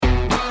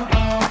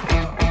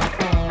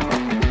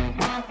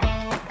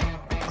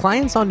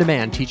Clients on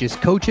Demand teaches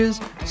coaches,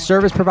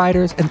 service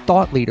providers, and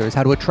thought leaders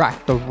how to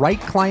attract the right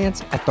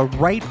clients at the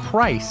right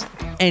price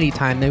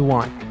anytime they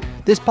want.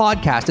 This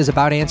podcast is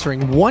about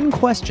answering one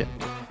question.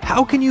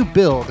 How can you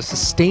build a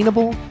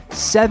sustainable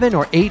 7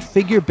 or 8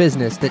 figure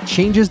business that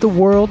changes the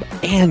world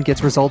and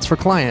gets results for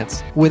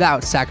clients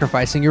without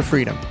sacrificing your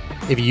freedom?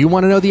 If you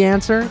want to know the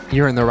answer,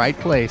 you're in the right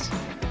place.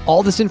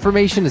 All this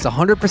information is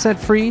 100%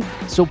 free,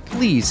 so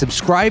please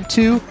subscribe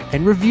to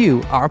and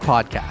review our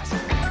podcast.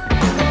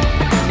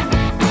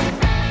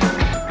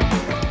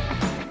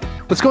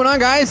 What's going on,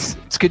 guys?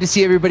 It's good to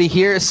see everybody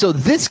here. So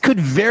this could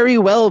very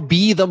well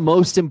be the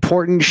most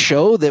important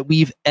show that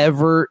we've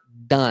ever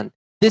done.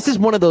 This is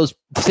one of those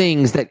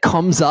things that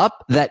comes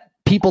up that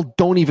people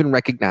don't even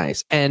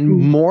recognize. And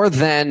more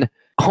than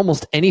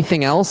almost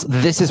anything else,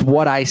 this is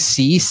what I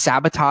see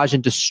sabotage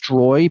and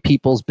destroy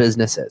people's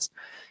businesses.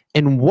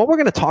 And what we're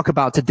going to talk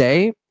about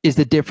today is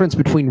the difference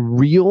between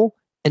real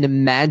and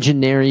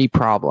imaginary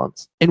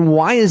problems. And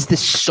why is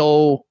this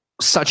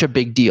such a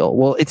big deal?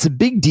 Well, it's a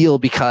big deal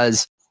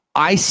because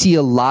I see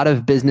a lot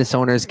of business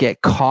owners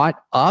get caught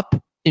up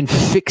in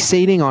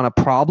fixating on a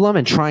problem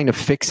and trying to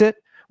fix it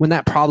when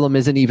that problem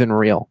isn't even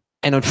real.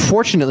 And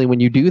unfortunately,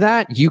 when you do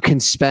that, you can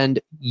spend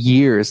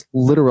years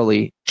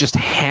literally just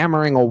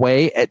hammering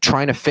away at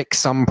trying to fix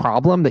some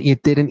problem that you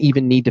didn't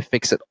even need to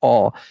fix at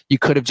all. You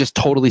could have just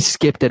totally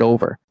skipped it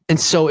over. And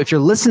so if you're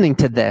listening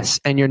to this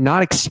and you're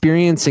not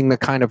experiencing the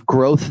kind of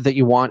growth that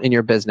you want in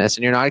your business,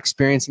 and you're not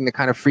experiencing the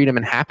kind of freedom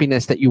and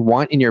happiness that you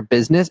want in your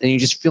business, and you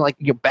just feel like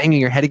you're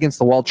banging your head against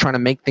the wall trying to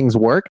make things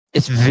work,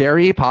 it's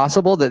very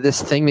possible that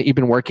this thing that you've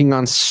been working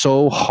on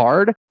so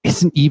hard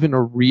isn't even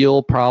a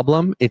real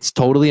problem. It's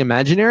totally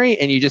imaginary,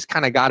 and you just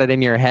kind of got it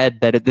in your head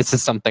that this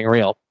is something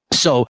real.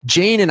 So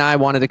Jane and I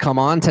wanted to come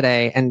on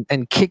today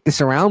and kick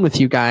this around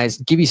with you guys,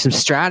 give you some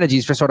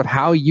strategies for sort of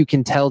how you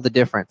can tell the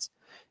difference,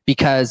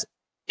 because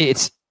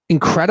it's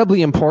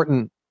incredibly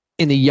important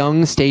in the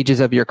young stages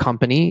of your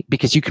company,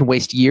 because you can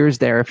waste years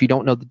there if you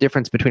don't know the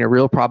difference between a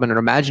real problem and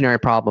an imaginary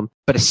problem.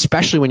 But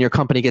especially when your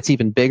company gets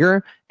even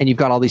bigger and you've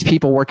got all these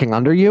people working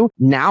under you,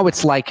 now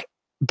it's like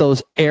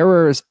those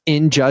errors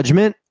in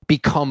judgment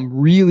become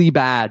really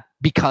bad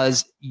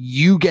because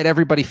you get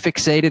everybody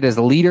fixated as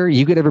a leader.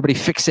 You get everybody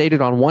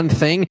fixated on one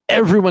thing.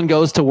 Everyone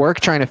goes to work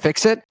trying to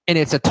fix it, and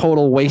it's a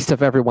total waste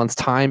of everyone's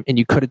time, and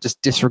you could have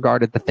just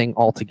disregarded the thing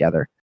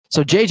altogether.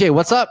 So JJ,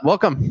 what's up?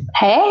 Welcome.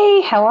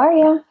 Hey, how are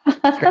you?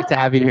 It's great to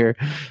have you here.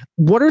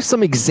 What are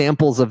some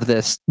examples of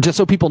this, just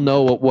so people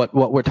know what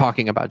we're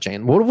talking about,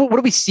 Jane? What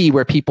do we see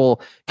where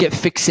people get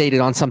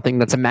fixated on something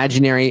that's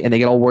imaginary and they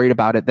get all worried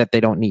about it that they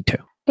don't need to?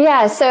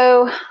 Yeah,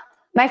 so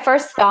my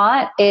first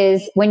thought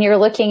is when you're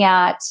looking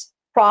at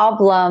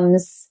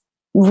problems,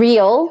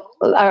 real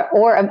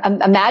or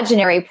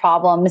imaginary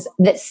problems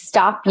that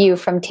stop you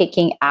from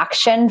taking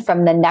action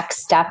from the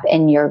next step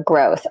in your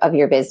growth of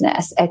your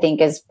business, I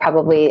think is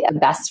probably a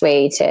best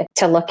way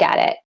to look at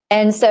it.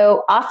 And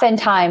so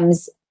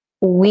oftentimes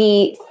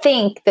we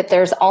think that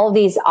there's all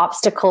these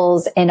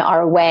obstacles in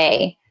our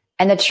way.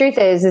 And the truth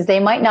is they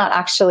might not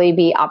actually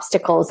be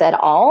obstacles at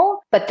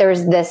all, but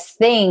there's this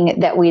thing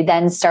that we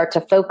then start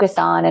to focus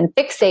on and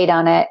fixate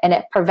on it, and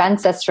it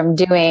prevents us from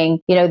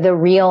doing, the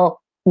real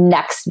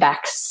next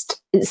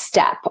best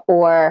step,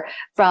 or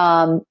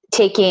from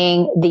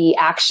taking the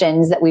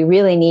actions that we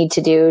really need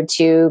to do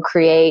to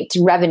create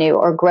revenue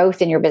or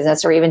growth in your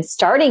business, or even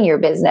starting your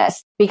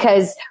business.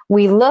 Because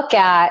we look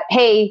at,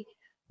 hey,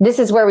 this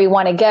is where we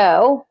want to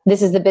go.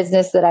 This is the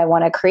business that I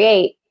want to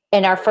create.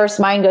 And our first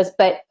mind goes,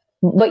 but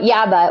what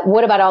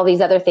about all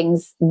these other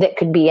things that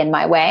could be in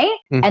my way?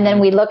 Mm-hmm. And then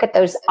we look at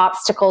those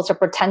obstacles or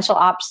potential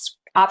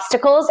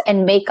obstacles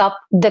and make up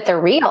that they're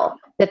real,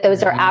 that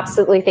those are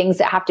absolutely things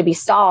that have to be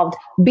solved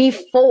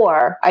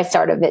before I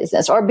start a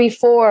business or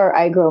before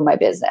I grow my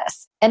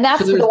business. And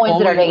that's the ones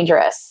that are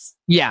dangerous.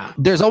 Yeah.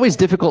 There's always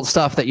difficult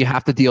stuff that you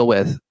have to deal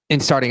with in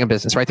starting a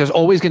business, right? There's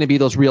always going to be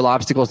those real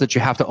obstacles that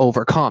you have to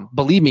overcome.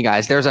 Believe me,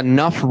 guys, there's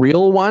enough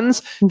real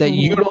ones that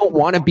you don't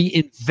want to be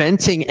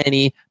inventing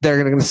any that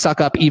are going to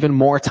suck up even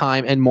more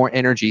time and more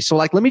energy. So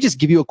let me just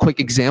give you a quick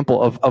example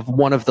of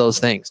one of those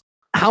things.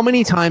 How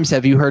many times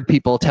have you heard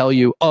people tell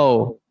you,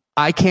 oh,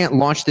 I can't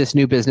launch this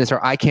new business,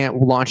 or I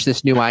can't launch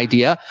this new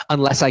idea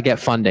unless I get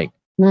funding?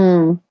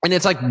 And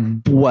it's like,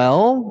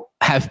 well,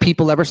 have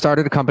people ever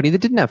started a company that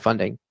didn't have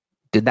funding?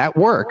 Did that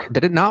work?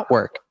 Did it not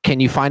work?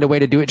 Can you find a way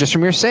to do it just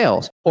from your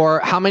sales?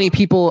 Or how many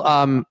people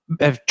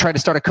have tried to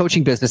start a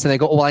coaching business and they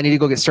go, oh, well, I need to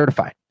go get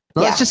certified.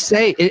 Now, let's just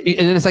say, and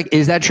it's like,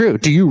 is that true?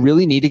 Do you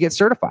really need to get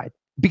certified?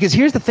 Because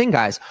here's the thing,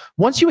 guys.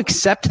 Once you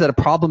accept that a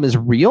problem is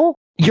real,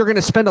 you're going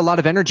to spend a lot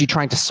of energy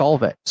trying to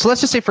solve it. So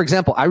let's just say, for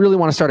example, I really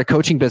want to start a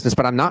coaching business,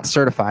 but I'm not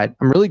certified.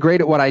 I'm really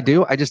great at what I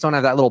do. I just don't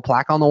have that little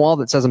plaque on the wall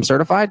that says I'm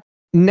certified.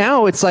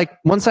 Now it's like,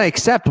 once I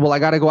accept, well, I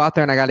got to go out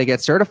there and I got to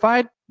get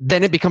certified,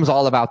 then it becomes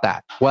all about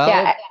that.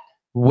 Well,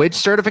 which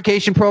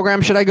certification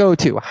program should I go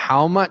to?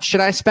 How much should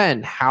I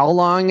spend? How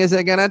long is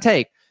it going to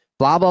take?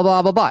 Blah, blah,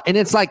 blah, blah, blah. And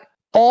it's like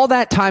all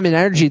that time and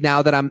energy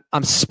now that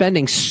I'm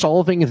spending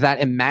solving that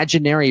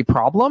imaginary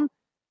problem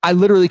I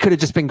literally could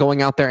have just been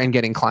going out there and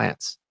getting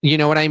clients. You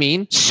know what I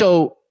mean?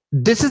 So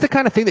this is the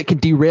kind of thing that can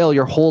derail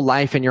your whole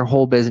life and your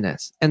whole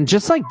business. And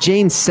just like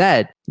Jane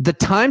said, the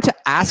time to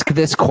ask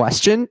this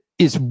question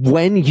is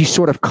when you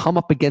sort of come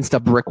up against a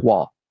brick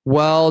wall.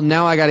 Well,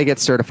 now I got to get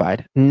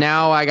certified.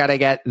 Now I got to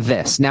get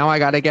this. Now I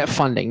got to get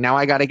funding. Now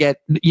I got to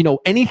get,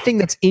 anything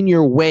that's in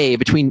your way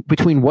between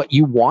what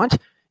you want.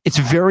 It's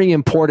very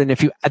important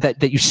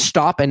that you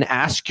stop and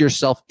ask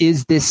yourself,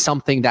 is this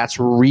something that's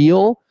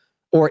real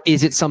or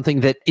is it something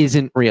that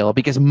isn't real?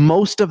 Because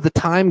most of the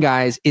time,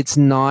 guys, it's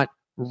not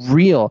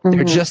real. Mm-hmm.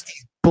 They're just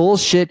these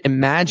bullshit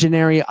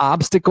imaginary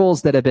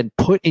obstacles that have been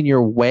put in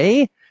your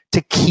way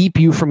to keep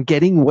you from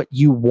getting what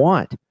you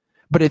want.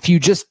 But if you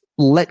just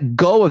let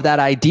go of that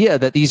idea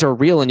that these are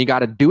real and you got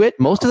to do it,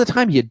 most of the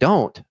time you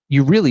don't.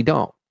 You really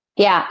don't.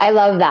 Yeah, I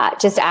love that.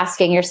 Just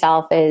asking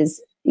yourself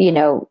is,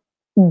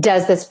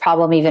 does this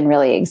problem even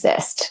really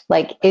exist?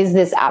 Like, is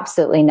this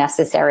absolutely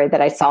necessary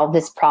that I solve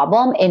this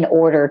problem in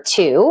order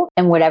to,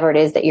 and whatever it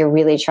is that you're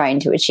really trying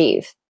to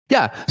achieve?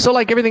 Yeah. So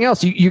like everything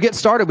else, you get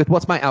started with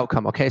what's my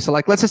outcome. Okay. So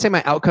like, let's just say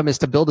my outcome is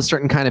to build a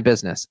certain kind of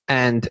business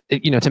and,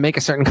 to make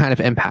a certain kind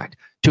of impact,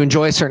 to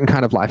enjoy a certain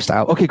kind of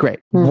lifestyle. Okay, great.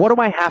 What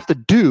do I have to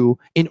do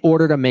in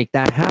order to make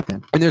that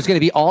happen? And there's going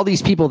to be all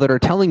these people that are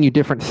telling you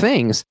different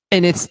things.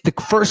 And it's the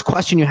first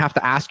question you have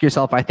to ask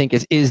yourself, I think,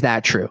 is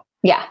that true?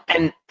 Yeah.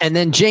 And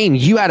then Jane,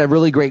 you had a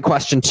really great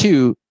question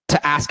too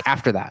to ask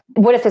after that.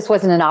 What if this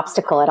wasn't an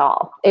obstacle at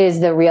all? Is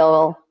the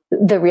real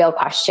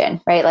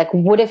question, right? Like,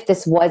 what if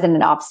this wasn't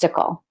an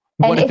obstacle?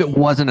 What if it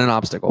wasn't an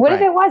obstacle? What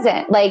if it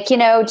wasn't? Like,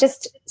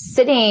 just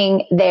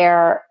sitting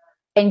there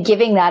and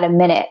giving that a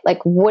minute. Like,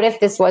 what if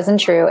this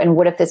wasn't true? And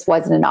what if this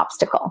wasn't an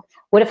obstacle?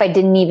 What if I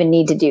didn't even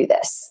need to do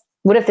this?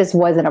 What if this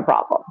wasn't a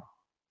problem?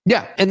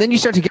 Yeah. And then you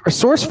start to get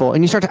resourceful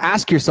and you start to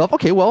ask yourself,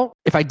 okay, well,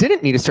 if I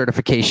didn't need a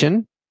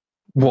certification,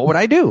 what would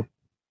I do?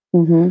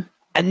 Mm-hmm.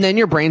 And then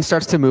your brain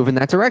starts to move in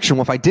that direction.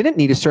 Well, if I didn't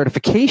need a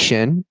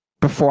certification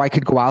before I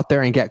could go out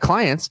there and get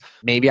clients,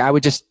 maybe I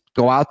would just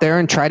go out there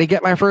and try to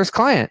get my first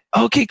client.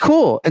 Okay,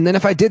 cool. And then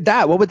if I did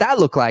that, what would that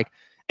look like?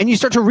 And you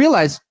start to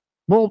realize,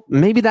 well,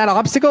 maybe that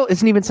obstacle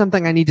isn't even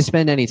something I need to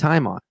spend any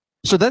time on.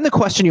 So then the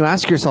question you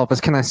ask yourself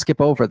is, can I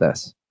skip over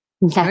this?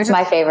 That's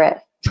my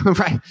favorite.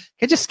 Right. Can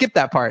I just skip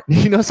that part?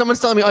 Someone's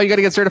telling me, oh, you got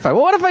to get certified.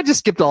 Well, what if I just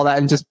skipped all that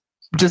and just,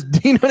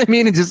 you know what I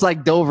mean? And just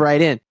like dove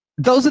right in.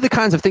 Those are the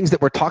kinds of things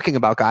that we're talking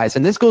about, guys.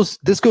 And this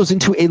goes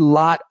into a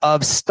lot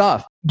of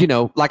stuff.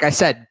 Like I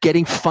said,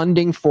 getting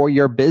funding for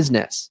your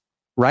business,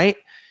 right?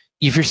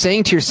 If you're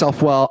saying to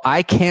yourself, well,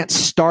 I can't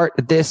start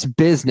this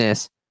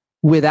business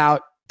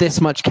without this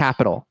much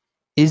capital.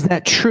 Is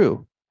that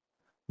true?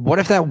 What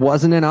if that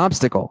wasn't an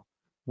obstacle?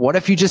 What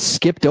if you just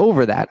skipped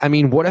over that? I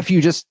mean, what if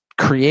you just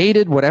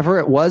created whatever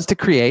it was to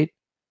create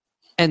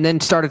and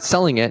then started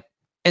selling it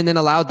and then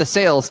allowed the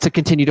sales to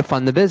continue to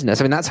fund the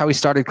business? I mean, that's how we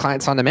started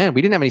Clients on Demand.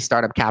 We didn't have any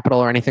startup capital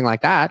or anything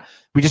like that.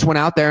 We just went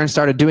out there and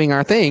started doing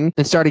our thing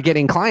and started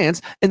getting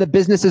clients, and the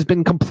business has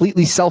been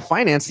completely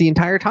self-financed the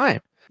entire time.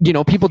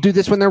 People do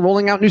this when they're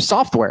rolling out new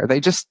software.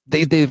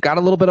 They've got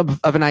a little bit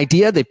of an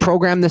idea. They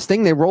program this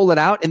thing, they roll it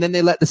out, and then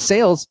they let the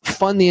sales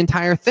fund the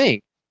entire thing.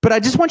 But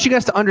I just want you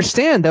guys to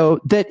understand, though,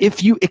 that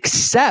if you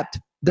accept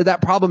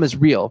that problem is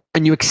real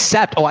and you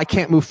accept, I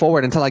can't move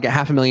forward until I get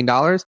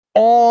 $500,000,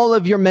 all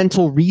of your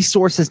mental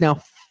resources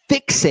now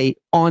fixate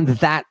on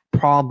that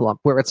problem,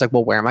 where it's like,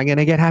 well, where am I going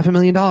to get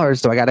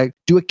 $500,000? Do I got to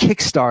do a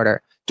Kickstarter?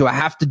 Do I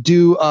have to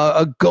do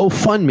a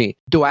GoFundMe?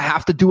 Do I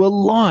have to do a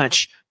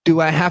launch? Do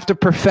I have to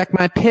perfect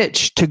my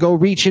pitch to go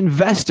reach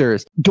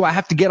investors? Do I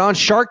have to get on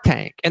Shark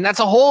Tank? And that's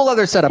a whole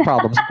other set of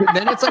problems.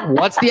 Then it's like,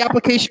 what's the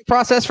application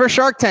process for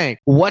Shark Tank?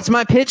 What's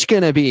my pitch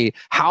going to be?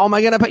 How am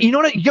I going to, you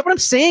get what I'm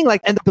saying?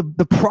 Like, and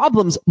the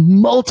problems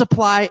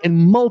multiply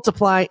and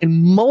multiply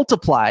and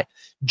multiply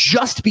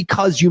just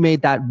because you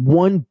made that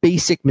one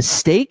basic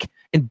mistake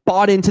and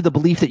bought into the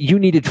belief that you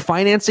needed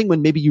financing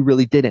when maybe you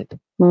really didn't.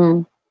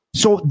 Mm.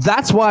 So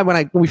that's why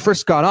when we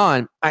first got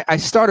on, I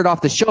started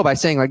off the show by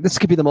saying, like, this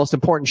could be the most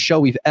important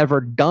show we've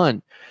ever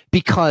done,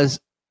 because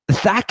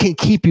that can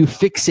keep you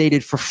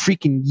fixated for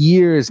freaking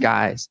years,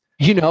 guys.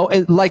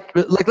 And like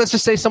let's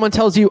just say someone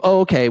tells you, oh,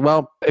 okay,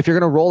 well, if you're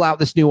going to roll out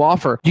this new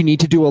offer, you need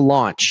to do a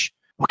launch.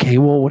 Okay,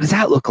 well, what does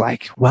that look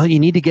like? Well, you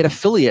need to get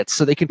affiliates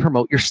so they can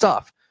promote your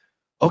stuff.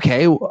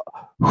 Okay,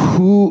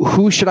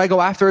 who should I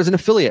go after as an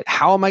affiliate?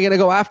 How am I going to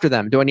go after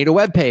them? Do I need a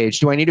web page?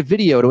 Do I need a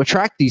video to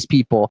attract these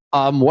people?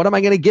 What am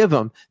I going to give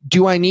them?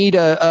 Do I need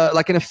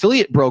like an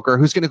affiliate broker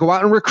who's going to go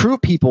out and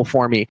recruit people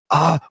for me?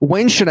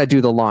 When should I do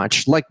the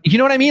launch? Like, you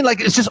know what I mean? Like,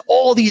 it's just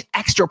all these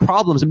extra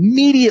problems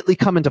immediately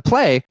come into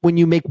play when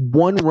you make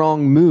one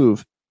wrong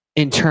move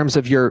in terms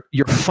of your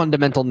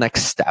fundamental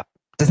next step.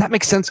 Does that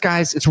make sense,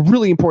 guys? It's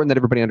really important that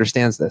everybody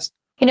understands this.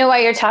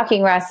 While you're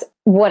talking, Russ,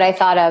 what I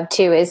thought of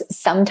too is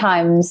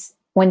sometimes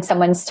when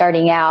someone's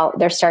starting out,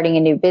 they're starting a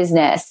new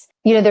business,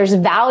 there's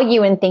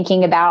value in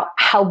thinking about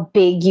how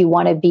big you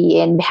want to be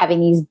and having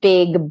these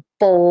big,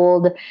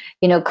 bold,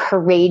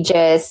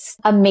 courageous,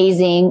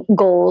 amazing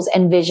goals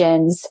and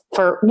visions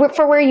for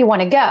where you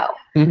want to go.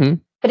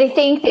 Mm-hmm. But I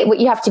think that what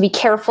you have to be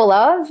careful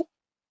of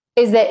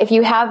is that if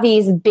you have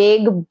these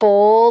big,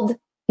 bold,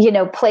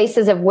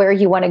 places of where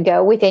you want to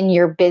go within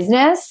your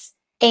business,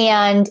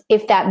 and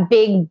if that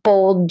big,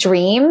 bold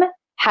dream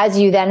has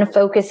you then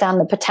focus on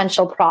the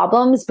potential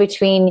problems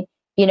between,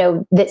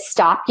 that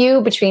stop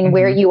you between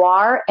where you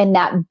are and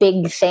that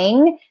big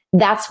thing,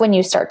 that's when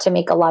you start to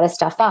make a lot of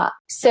stuff up.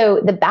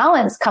 So the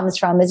balance comes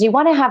from is you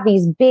want to have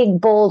these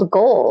big, bold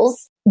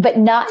goals, but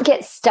not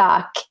get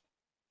stuck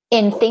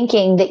in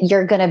thinking that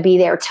you're going to be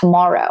there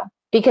tomorrow.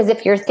 Because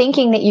if you're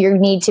thinking that you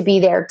need to be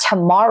there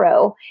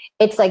tomorrow,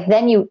 it's like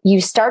then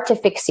you start to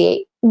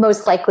fixate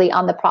most likely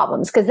on the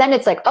problems. Because then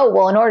it's like, oh,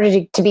 well, in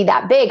order to be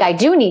that big, I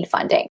do need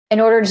funding. In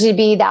order to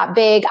be that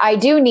big, I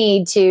do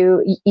need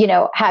to,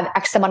 have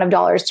X amount of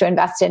dollars to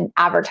invest in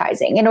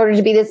advertising. In order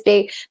to be this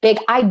big,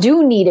 I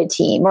do need a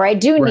team, or I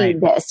do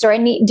need this, or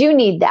do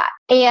need that.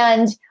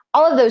 And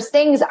all of those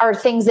things are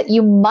things that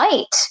you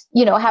might,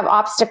 have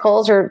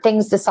obstacles or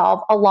things to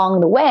solve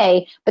along the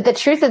way. But the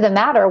truth of the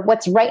matter,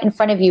 what's right in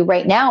front of you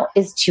right now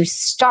is to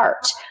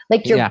start.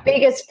 Like your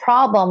biggest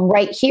problem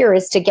right here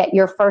is to get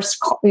your first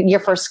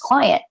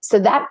client. So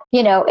that,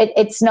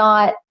 it's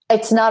not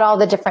all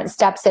the different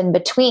steps in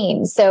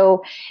between.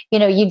 So,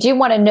 you do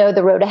want to know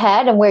the road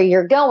ahead and where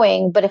you're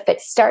going. But if it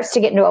starts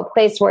to get into a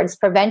place where it's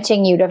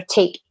preventing you to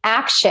take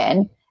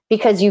action,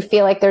 because you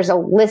feel like there's a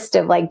list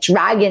of like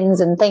dragons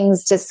and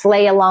things to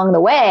slay along the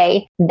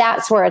way,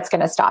 that's where it's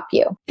going to stop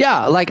you.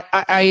 Yeah. Like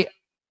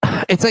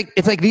it's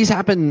like these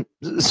happen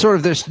sort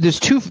of, there's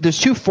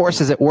two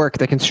forces at work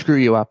that can screw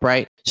you up,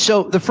 right?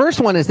 So the first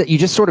one is that you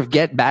just sort of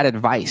get bad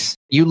advice.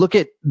 You look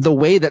at the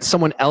way that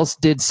someone else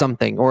did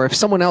something, or if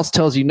someone else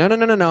tells you,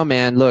 no,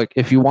 man, look,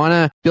 if you want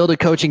to build a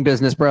coaching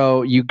business,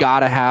 bro, you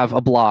got to have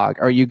a blog,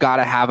 or you got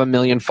to have 1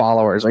 million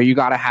followers, or you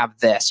got to have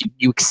this.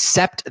 You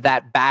accept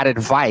that bad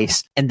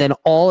advice, and then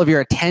all of your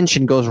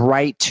attention goes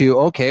right to,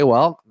 okay,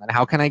 well, then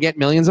how can I get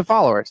millions of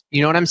followers?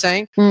 You know what I'm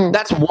saying?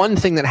 That's one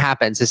thing that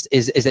happens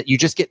is that you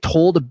just get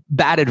told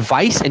bad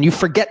advice and you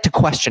forget to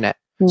question it.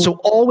 So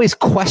always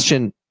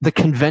question the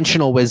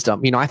conventional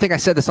wisdom. I think I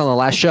said this on the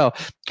last show.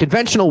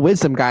 Conventional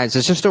wisdom, guys,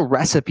 is just a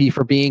recipe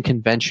for being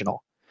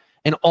conventional.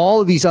 And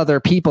all of these other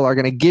people are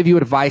going to give you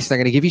advice. They're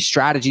going to give you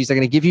strategies. They're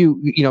going to give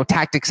you,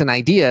 tactics and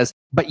ideas.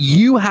 But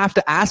you have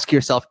to ask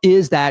yourself,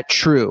 is that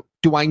true?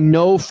 Do I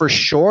know for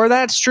sure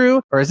that's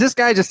true? Or is this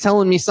guy just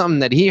telling me something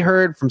that he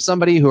heard from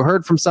somebody who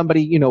heard from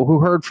somebody, who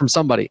heard from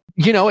somebody?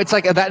 It's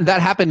like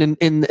that happened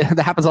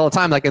that happens all the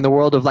time, like in the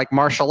world of like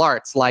martial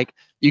arts. Like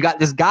you got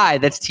this guy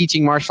that's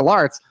teaching martial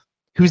arts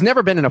who's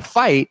never been in a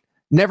fight,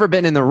 never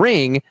been in the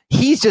ring.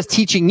 He's just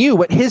teaching you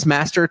what his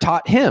master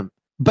taught him.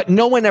 But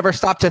no one ever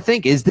stopped to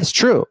think, is this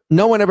true?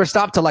 No one ever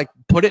stopped to like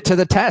put it to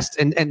the test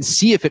and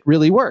see if it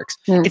really works.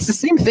 It's the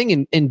same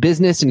thing in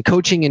business and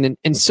coaching and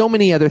in so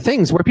many other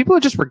things where people are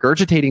just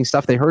regurgitating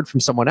stuff they heard from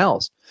someone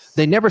else.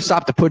 They never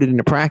stop to put it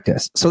into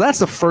practice. So that's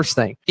the first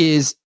thing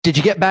is, did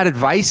you get bad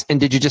advice and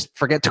did you just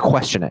forget to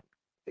question it?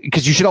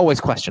 Because you should always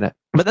question it.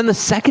 But then the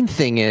second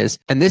thing is,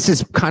 and this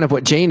is kind of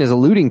what Jane is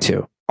alluding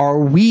to, are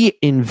we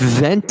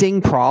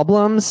inventing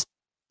problems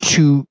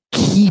to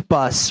keep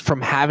us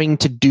from having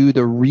to do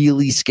the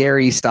really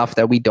scary stuff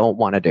that we don't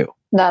want to do?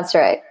 That's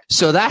right.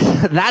 So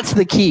that's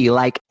the key.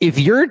 Like if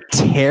you're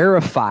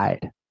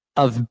terrified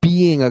of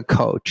being a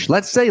coach,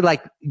 let's say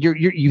like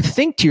you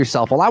think to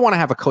yourself, well, I want to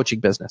have a coaching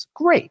business.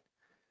 Great.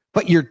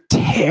 But you're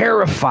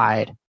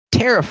terrified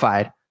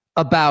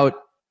about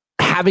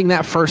having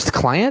that first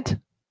client.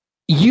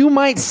 You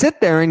might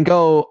sit there and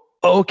go,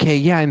 okay,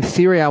 yeah, in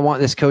theory, I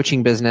want this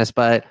coaching business,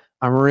 but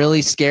I'm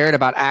really scared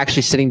about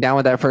actually sitting down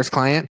with that first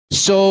client.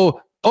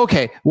 So,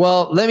 okay,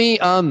 well, let me,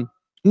 I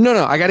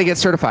got to get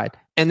certified,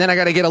 and then I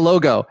got to get a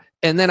logo,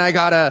 and then I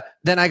gotta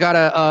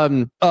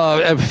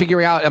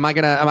figure out, am I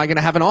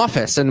gonna have an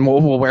office, and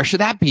well, where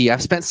should that be?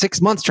 I've spent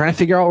 6 months trying to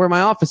figure out where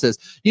my office is.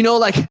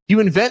 Like you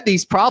invent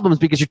these problems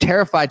because you're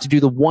terrified to do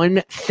the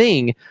one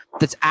thing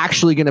that's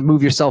actually going to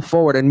move yourself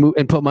forward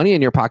and put money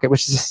in your pocket,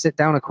 which is to sit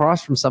down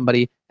across from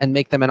somebody and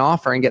make them an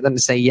offer and get them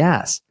to say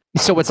yes.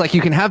 So it's like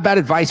you can have bad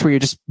advice where you're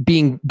just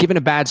being given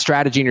a bad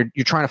strategy and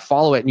you're trying to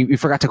follow it and you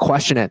forgot to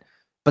question it.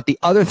 But the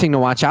other thing to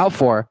watch out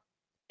for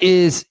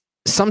is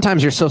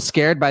sometimes you're so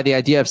scared by the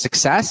idea of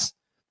success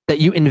that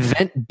you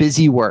invent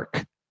busy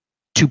work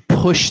to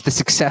push the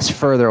success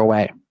further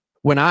away.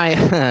 When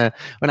I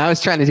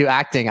was trying to do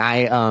acting,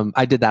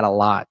 I did that a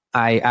lot.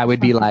 I would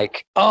be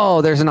like,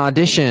 oh, there's an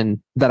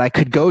audition that I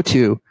could go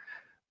to,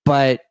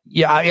 but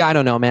yeah, I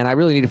don't know, man. I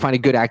really need to find a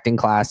good acting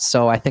class.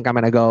 So I think I'm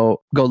going to go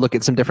look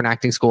at some different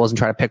acting schools and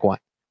try to pick one.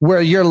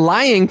 Where you're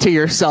lying to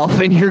yourself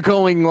and you're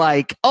going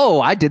like,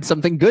 oh, I did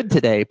something good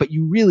today, but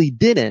you really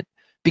didn't,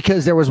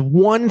 because there was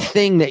one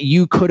thing that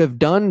you could have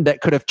done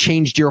that could have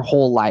changed your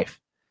whole life.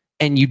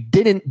 And you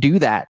didn't do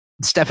that.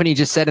 Stephanie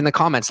just said in the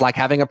comments, like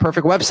having a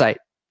perfect website.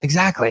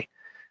 Exactly.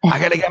 I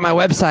got to get my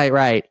website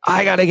right.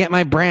 I got to get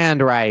my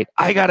brand right.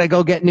 I got to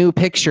go get new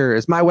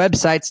pictures. My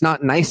website's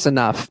not nice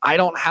enough. I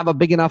don't have a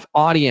big enough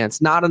audience.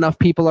 Not enough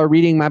people are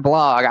reading my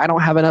blog. I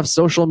don't have enough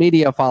social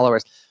media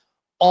followers.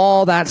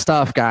 all that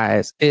stuff,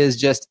 guys, is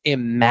just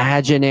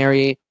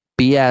imaginary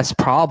BS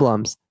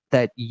problems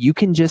that you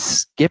can just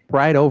skip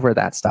right over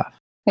that stuff.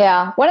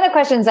 Yeah. One of the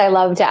questions I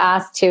love to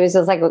ask too is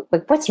like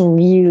what's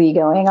really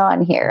going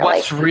on here?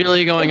 What's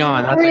really going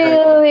on? That's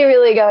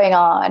really going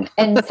on.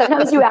 And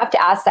sometimes you have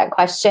to ask that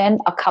question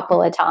a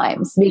couple of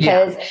times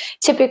because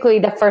typically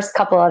the first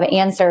couple of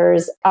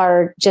answers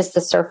are just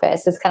the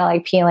surface. It's kind of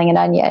like peeling an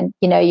onion.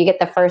 You know, you get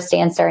the first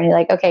answer and you're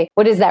like, okay,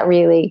 what is that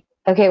really?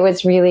 Okay,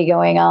 what's really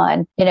going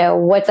on? You know,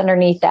 what's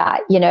underneath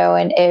that? You know,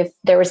 and if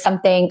there was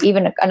something,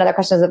 even another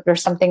question is if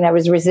there's something that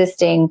was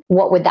resisting,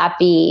 what would that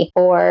be?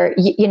 Or,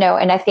 you know,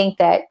 and I think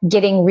that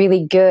getting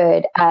really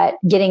good at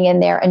getting in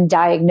there and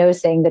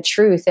diagnosing the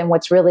truth and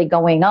what's really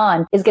going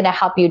on is going to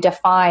help you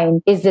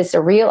define, is this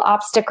a real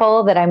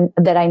obstacle that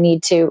I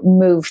need to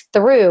move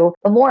through?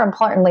 But more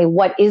importantly,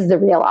 what is the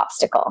real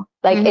obstacle?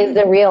 Like, is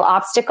the real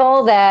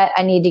obstacle that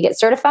I need to get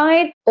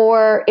certified?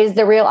 Or is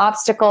the real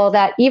obstacle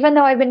that even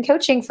though I've been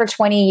coaching for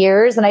 20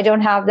 years and I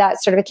don't have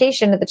that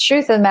certification, the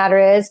truth of the matter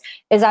is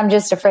I'm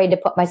just afraid to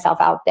put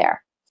myself out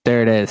there.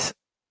 There it is.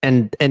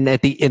 And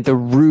at the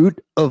root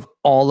of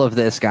all of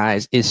this,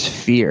 guys, is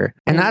fear.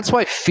 And that's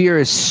why fear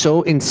is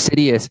so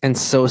insidious and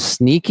so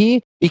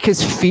sneaky,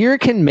 because fear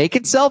can make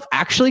itself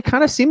actually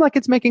kind of seem like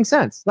it's making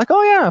sense. Like,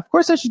 oh yeah, of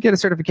course I should get a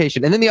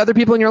certification. And then the other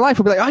people in your life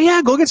will be like, oh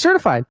yeah, go get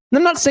certified. And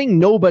I'm not saying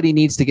nobody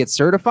needs to get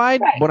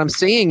certified. Right. What I'm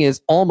saying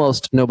is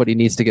almost nobody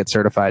needs to get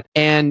certified.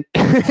 And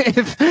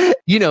if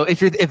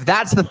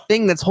that's the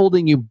thing that's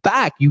holding you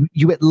back,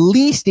 you at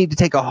least need to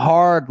take a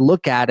hard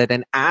look at it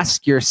and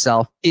ask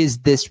yourself, is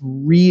this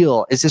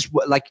real? Is this,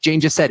 like Jane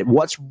just said,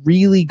 what's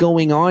really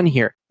going on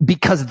here?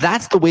 Because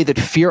that's the way that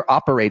fear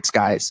operates,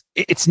 guys.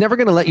 It's never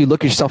going to let you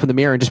look at yourself in the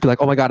mirror and just be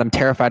like, oh my God, I'm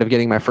terrified of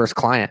getting my first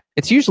client.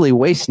 It's usually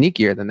way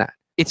sneakier than that.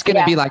 It's going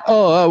to be like,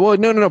 well,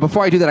 no.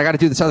 Before I do that, I got to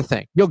do this other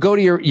thing. You'll go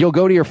to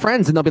your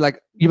friends and you'll be like,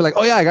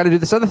 oh yeah, I got to do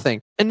this other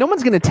thing. And no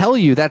one's going to tell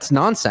you that's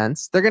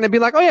nonsense. They're going to be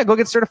like, oh yeah, go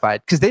get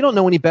certified, because they don't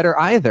know any better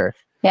either.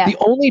 Yeah. The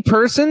only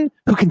person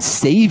who can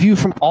save you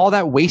from all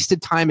that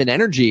wasted time and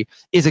energy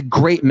is a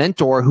great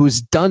mentor who's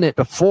done it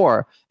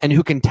before and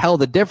who can tell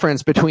the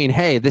difference between,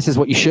 hey, this is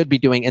what you should be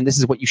doing and this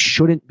is what you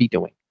shouldn't be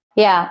doing.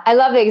 Yeah, I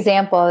love the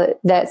example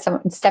that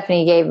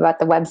Stephanie gave about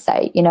the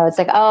website. You know, it's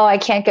like, oh, I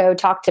can't go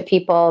talk to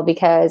people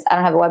because I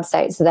don't have a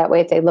website. So that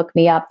way, if they look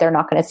me up, they're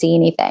not going to see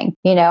anything,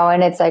 you know?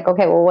 And it's like,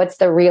 okay, well, what's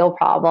the real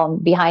problem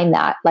behind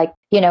that? Like,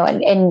 you know,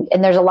 and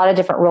there's a lot of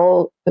different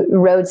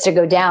roads to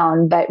go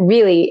down, but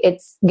really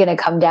it's going to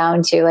come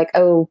down to like,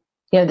 oh,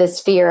 you know,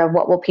 this fear of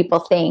what will people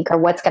think, or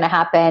what's going to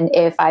happen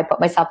if I put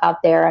myself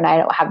out there and I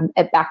don't have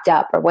it backed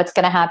up, or what's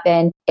going to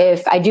happen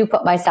if I do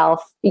put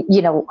myself,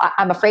 you know,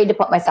 I'm afraid to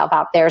put myself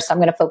out there. So I'm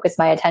going to focus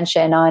my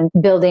attention on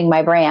building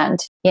my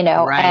brand, you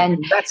know, right.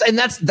 And that's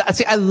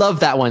I love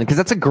that one, because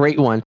that's a great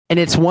one. And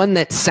it's one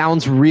that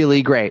sounds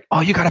really great. Oh,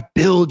 you got to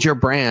build your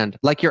brand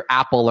like you're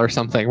Apple or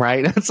something,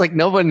 right? It's like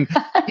no one,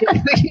 you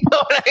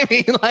know what I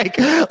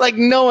mean? Like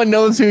no one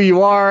knows who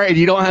you are and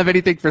you don't have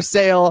anything for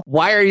sale.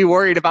 Why are you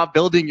worried about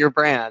building your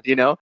brand, you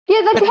know? Yeah,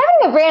 like having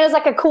a brand is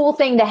like a cool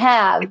thing to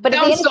have, but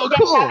at the end of the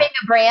day, having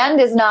a brand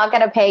is not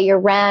going to pay your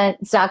rent.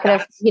 It's not going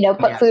to, you know,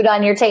 put food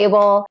on your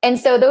table. And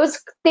so those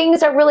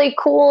things are really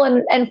cool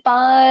and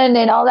fun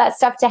and all that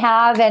stuff to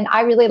have. And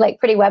I really like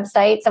pretty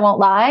websites, I won't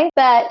lie.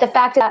 But the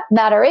fact of the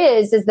matter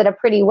is that a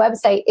pretty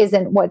website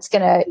isn't what's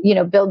going to, you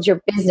know, build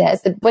your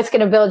business. What's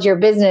going to build your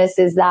business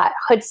is that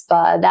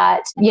chutzpah,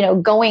 that, you know,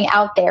 going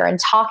out there and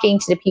talking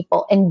to the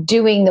people and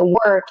doing the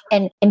work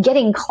and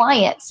getting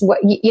clients,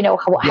 you know,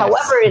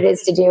 however it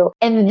is to do.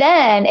 And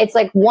then it's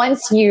like,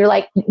 once you're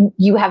like,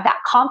 you have that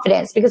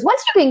confidence, because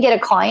once you can get a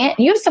client,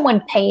 you have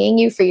someone paying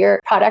you for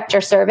your product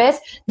or service,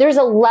 there's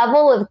a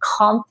level of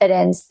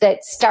confidence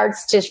that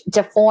starts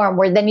to form,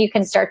 where then you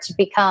can start to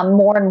become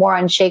more and more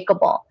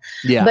unshakable.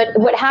 Yeah. But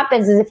what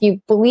happens is, if you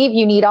believe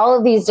you need all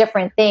of these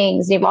different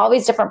things, you have all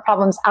these different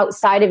problems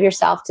outside of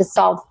yourself to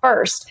solve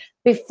first,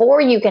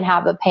 before you can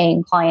have a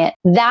paying client,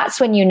 that's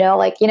when you know,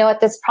 like, you know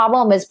what, this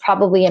problem is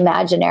probably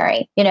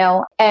imaginary, you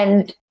know,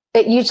 and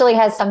it usually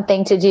has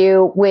something to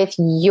do with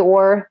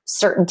your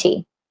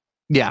certainty.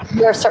 Yeah.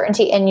 Your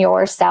certainty in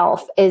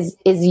yourself is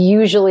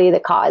usually the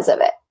cause of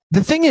it.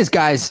 The thing is,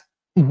 guys,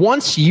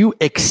 once you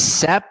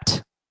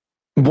accept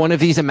one of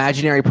these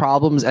imaginary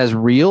problems as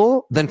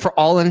real, then for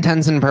all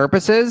intents and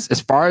purposes,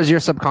 as far as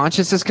your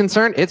subconscious is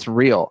concerned, it's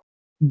real.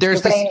 Your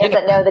brain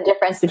doesn't know the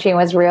difference between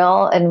what's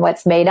real and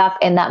what's made up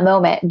in that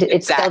moment.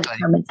 It still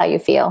determines how you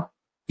feel.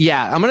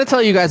 Yeah. I'm going to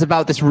tell you guys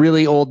about this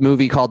really old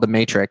movie called The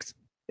Matrix.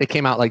 It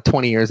came out like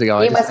 20 years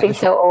ago. You must be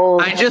so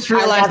old. I just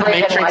realized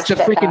the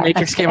freaking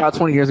Matrix came out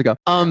 20 years ago.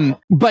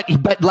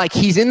 But like,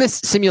 he's in this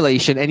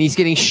simulation and he's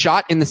getting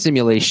shot in the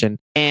simulation,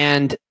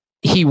 and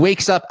he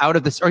wakes up out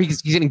of this, or he's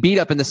getting beat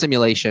up in the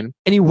simulation,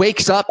 and he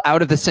wakes up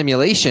out of the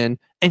simulation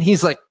and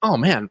he's like, oh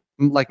man,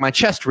 like my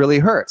chest really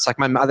hurts. Like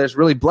there's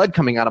really blood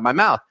coming out of my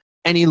mouth.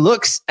 And he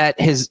looks at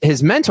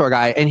his mentor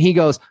guy and he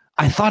goes,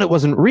 I thought it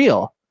wasn't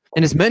real.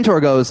 And his mentor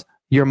goes,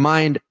 your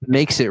mind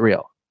makes it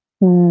real.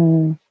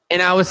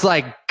 And I was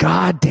like,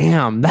 God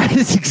damn, that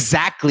is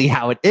exactly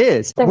how it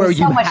is. There's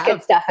so much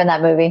good stuff in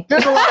that movie.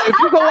 There's a lot.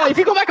 If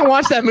you go back and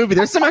watch that movie,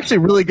 there's some actually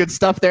really good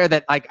stuff there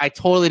that like I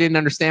totally didn't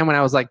understand when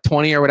I was like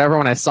 20 or whatever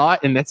when I saw it.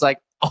 And it's like,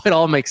 oh, it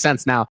all makes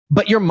sense now.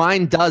 But your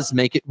mind does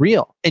make it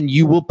real. And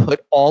you will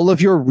put all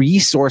of your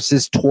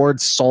resources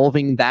towards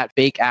solving that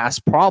fake ass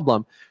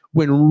problem,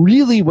 when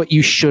really what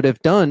you should have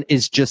done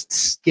is just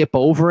skip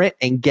over it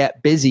and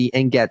get busy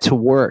and get to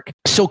work.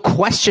 So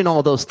question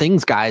all those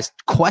things, guys.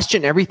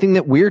 Question everything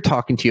that we're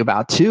talking to you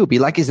about too. Be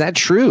like, is that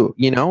true?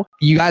 You know,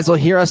 you guys will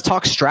hear us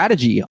talk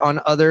strategy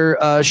on other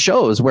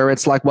shows where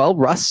it's like, well,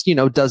 Russ, you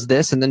know, does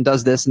this and then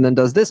does this and then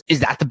does this. Is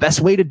that the best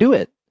way to do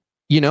it?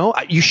 You know,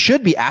 you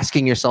should be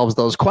asking yourselves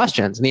those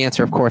questions. And the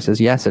answer, of course, is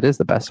yes, it is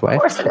the best way. Of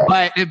course it is.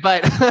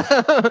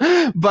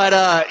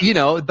 But you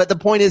know, but the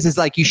point is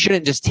like, you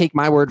shouldn't just take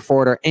my word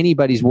for it or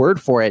anybody's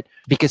word for it,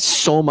 because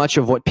so much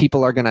of what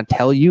people are going to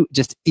tell you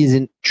just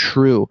isn't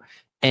true.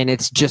 And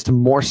it's just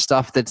more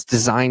stuff that's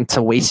designed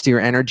to waste your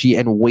energy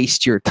and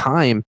waste your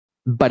time.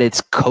 But it's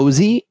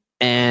cozy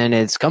and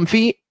it's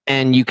comfy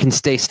and you can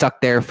stay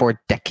stuck there for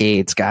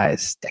decades,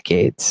 guys,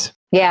 decades.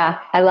 Yeah,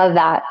 I love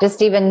that.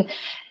 Just even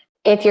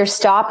if you're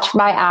stopped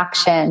by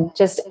action,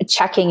 just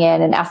checking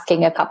in and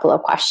asking a couple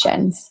of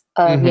questions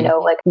of, you know,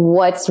 like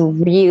what's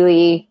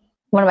really,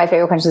 one of my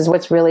favorite questions is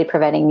what's really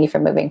preventing me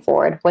from moving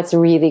forward? What's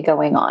really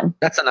going on?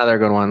 That's another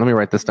good one. Let me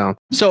write this down.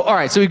 So, all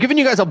right. So we've given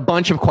you guys a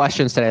bunch of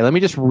questions today. Let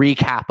me just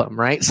recap them,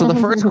 right? So the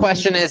first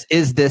question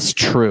is this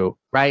true,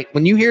 right?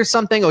 When you hear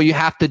something, oh, you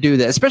have to do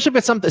this, especially if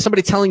it's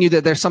somebody telling you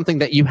that there's something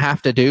that you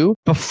have to do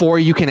before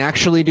you can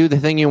actually do the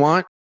thing you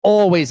want.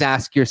 Always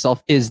ask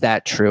yourself, is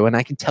that true? And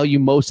I can tell you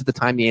most of the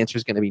time the answer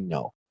is going to be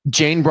no.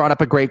 Jane brought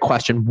up a great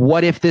question.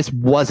 What if this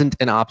wasn't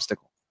an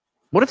obstacle?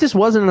 What if this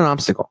wasn't an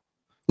obstacle?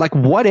 Like,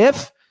 what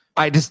if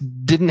I just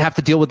didn't have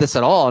to deal with this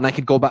at all and I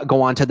could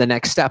go on to the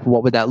next step?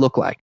 What would that look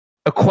like?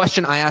 A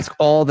question I ask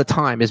all the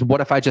time is,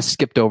 what if I just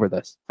skipped over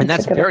this? And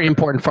that's very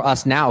important for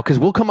us now, because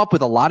we'll come up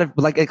with a lot of,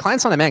 like at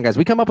Clients on Demand, guys,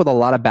 we come up with a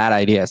lot of bad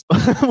ideas.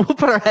 We'll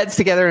put our heads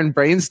together and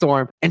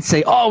brainstorm and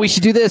say, oh, we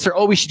should do this, or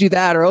oh, we should do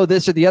that, or oh,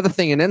 this or the other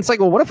thing. And then it's like,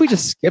 well, what if we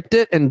just skipped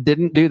it and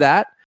didn't do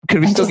that? Could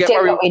we still get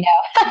where we know?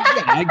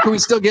 Yeah, could we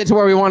still get to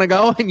where we want to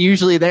go? And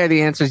usually there,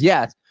 the answer is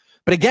yes.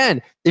 But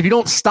again, if you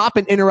don't stop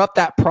and interrupt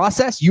that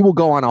process, you will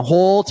go on a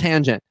whole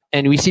tangent.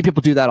 And we see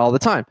people do that all the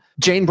time.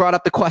 Jane brought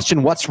up the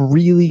question, what's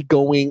really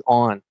going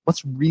on?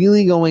 What's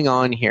really going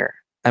on here?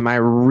 Do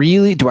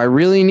I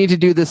really need to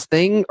do this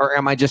thing, or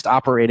am I just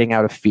operating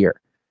out of fear?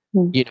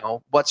 You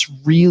know, what's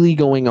really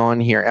going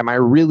on here? Am I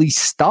really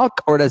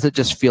stuck, or does it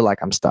just feel like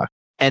I'm stuck?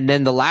 And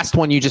then the last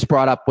one you just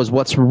brought up was,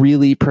 what's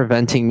really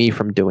preventing me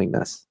from doing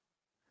this?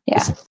 Yeah.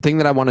 This thing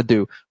that I want to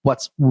do,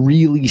 what's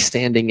really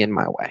standing in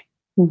my way?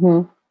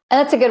 And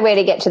that's a good way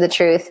to get to the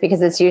truth,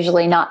 because it's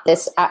usually not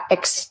this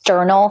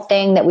external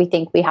thing that we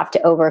think we have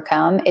to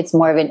overcome. It's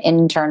more of an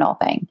internal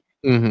thing.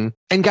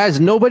 And guys,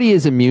 nobody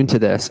is immune to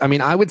this. I mean,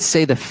 I would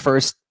say the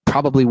first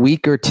probably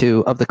week or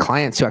two of the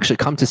clients who actually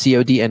come to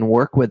COD and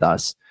work with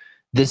us,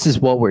 this is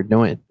what we're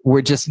doing.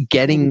 We're just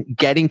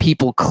getting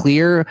people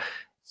clear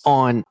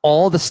on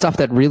all the stuff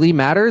that really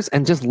matters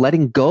and just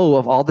letting go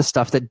of all the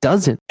stuff that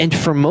doesn't. And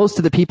for most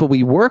of the people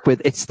we work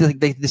with, it's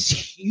this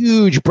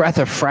huge breath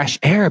of fresh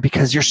air,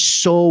 because you're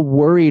so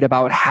worried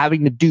about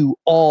having to do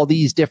all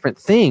these different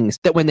things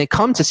that when they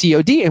come to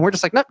COD and we're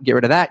just like, no, get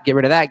rid of that, get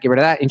rid of that, get rid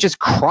of that, and just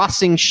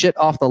crossing shit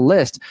off the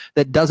list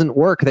that doesn't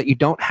work, that you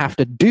don't have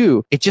to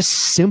do. It just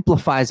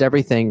simplifies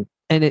everything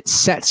and it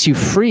sets you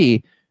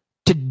free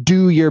to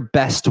do your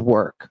best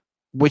work,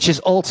 which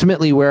is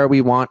ultimately where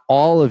we want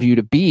all of you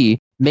to be.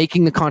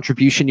 Making the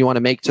contribution you want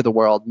to make to the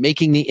world,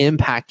 making the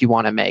impact you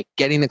want to make,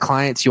 getting the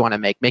clients you want to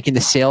make, making the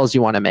sales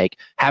you want to make,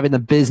 having the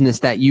business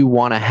that you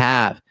want to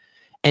have.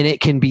 And it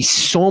can be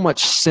so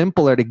much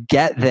simpler to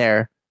get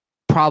there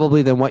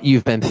probably than what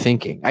you've been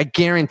thinking. I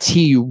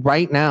guarantee you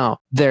right now,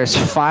 there's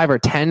 5 or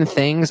 10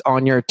 things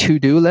on your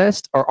to-do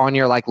list or on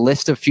your like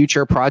list of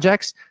future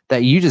projects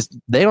that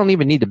they don't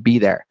even need to be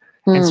there.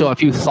 And so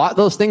if you thought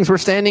those things were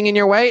standing in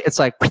your way, it's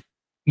like,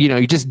 you know,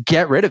 you just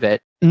get rid of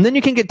it. And then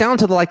you can get down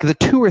to the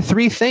 2 or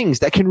 3 things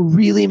that can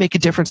really make a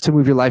difference to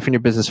move your life and your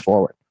business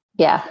forward.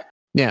 Yeah.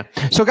 Yeah.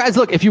 So guys,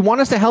 look, if you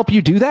want us to help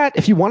you do that,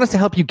 if you want us to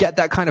help you get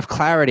that kind of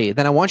clarity,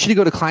 then I want you to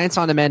go to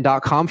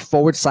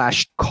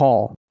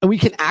clientsondemand.com/call. And we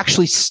can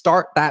actually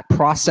start that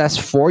process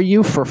for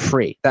you for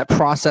free, that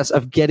process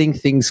of getting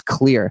things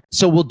clear.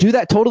 So we'll do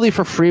that totally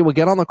for free. We'll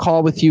get on the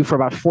call with you for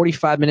about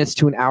 45 minutes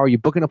to an hour. You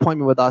book an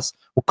appointment with us.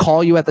 We'll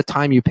call you at the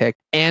time you pick,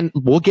 and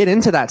we'll get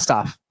into that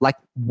stuff. Like,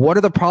 what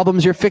are the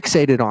problems you're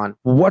fixated on?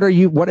 What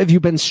have you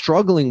been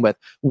struggling with?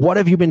 What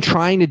have you been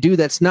trying to do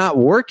that's not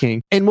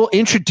working? And we'll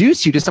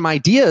introduce you to some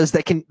ideas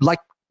that can like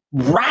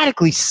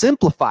radically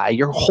simplify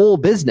your whole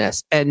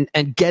business and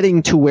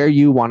getting to where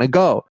you want to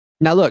go.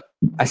 Now, look,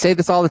 I say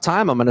this all the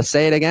time. I'm going to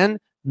say it again.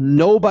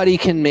 Nobody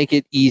can make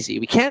it easy.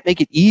 We can't make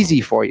it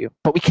easy for you,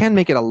 but we can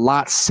make it a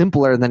lot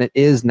simpler than it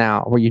is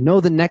now, where you know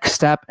the next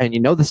step and you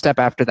know the step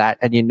after that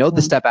and you know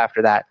the step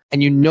after that.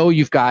 And you know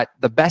you've got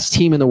the best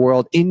team in the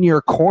world in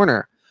your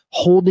corner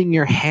holding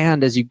your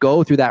hand as you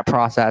go through that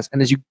process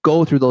and as you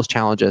go through those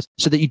challenges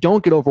so that you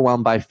don't get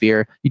overwhelmed by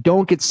fear. You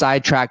don't get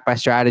sidetracked by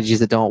strategies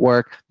that don't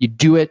work. You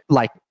do it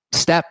like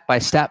step by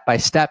step by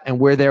step, and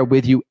we're there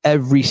with you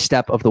every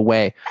step of the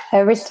way.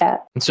 Every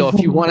step. And so if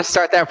you want to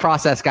start that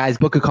process, guys,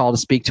 book a call to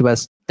speak to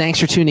us. Thanks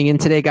for tuning in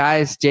today,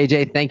 guys.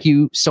 JJ, thank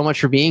you so much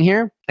for being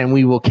here, and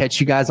we will catch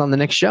you guys on the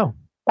next show.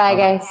 Bye,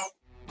 guys.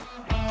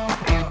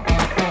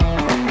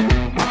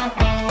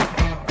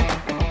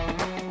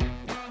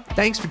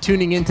 Thanks for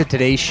tuning in to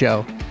today's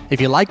show.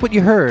 If you like what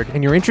you heard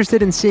and you're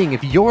interested in seeing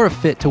if you're a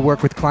fit to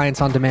work with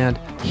Clients on Demand,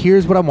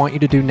 here's what I want you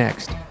to do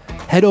next.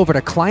 Head over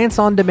to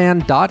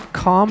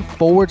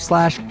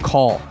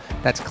clientsondemand.com/call.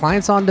 That's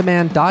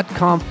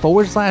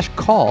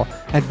clientsondemand.com/call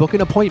and book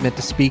an appointment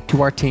to speak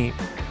to our team.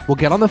 We'll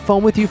get on the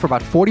phone with you for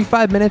about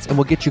 45 minutes and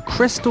we'll get you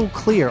crystal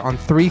clear on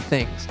 3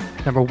 things.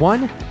 Number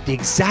 1, the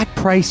exact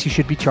price you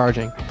should be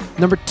charging.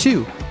 Number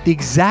 2, the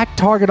exact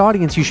target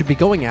audience you should be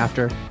going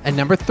after. And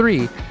number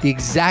 3, the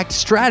exact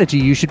strategy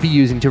you should be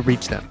using to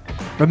reach them.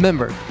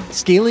 Remember,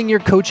 scaling your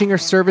coaching or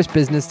service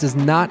business does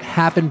not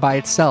happen by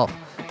itself.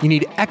 You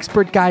need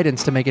expert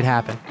guidance to make it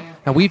happen.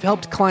 Now, we've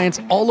helped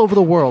clients all over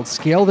the world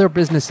scale their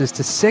businesses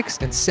to 6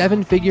 and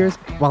 7 figures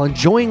while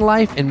enjoying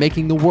life and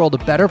making the world a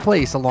better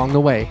place along the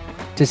way.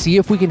 To see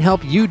if we can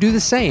help you do the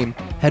same,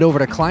 head over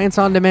to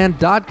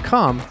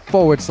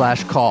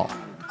clientsondemand.com/call.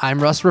 I'm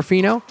Russ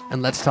Ruffino,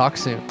 and let's talk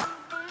soon.